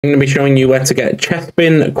I'm going to be showing you where to get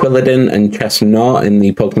Chespin, Quilladin and Chesnaught in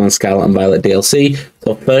the Pokemon Scarlet and Violet DLC.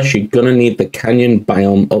 So first you're going to need the Canyon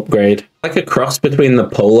Biome upgrade. Like a cross between the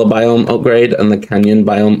Polar Biome upgrade and the Canyon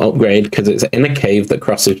Biome upgrade, because it's in a cave that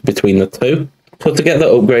crosses between the two. So to get the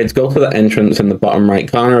upgrades, go to the entrance in the bottom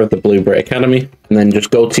right corner of the Blue Brit Academy, and then just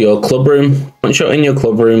go to your club room. Once you're in your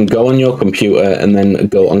club room, go on your computer and then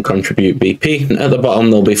go on Contribute BP. And at the bottom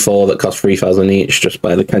there'll be 4 that cost 3,000 each, just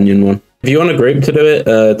buy the Canyon one. If you want a group to do it,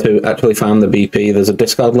 to actually farm the BP, there's a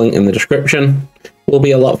Discord link in the description. We'll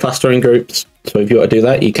be a lot faster in groups, so if you want to do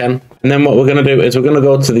that, you can. And then what we're going to do is we're going to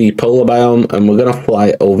go to the Polar Biome, and we're going to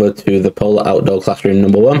fly over to the Polar Outdoor Classroom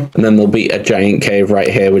number 1. And then there'll be a giant cave right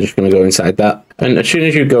here. We're just going to go inside that. And as soon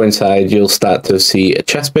as you go inside, you'll start to see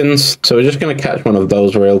Chespins. So we're just going to catch one of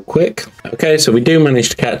those real quick. Okay, so we do manage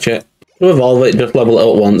to catch it. To evolve it, just level it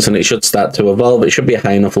up once and it should start to evolve. It should be a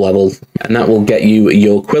high enough level, and that will get you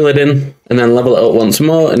your Quilladin, and then level it up once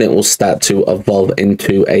more and it will start to evolve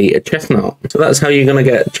into a Chesnaught. So that's how you're going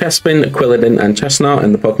to get Chespin, Quilladin and Chesnaught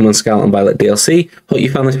in the Pokemon Scarlet and Violet DLC. Hope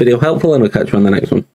you found this video helpful, and I'll catch you on the next one.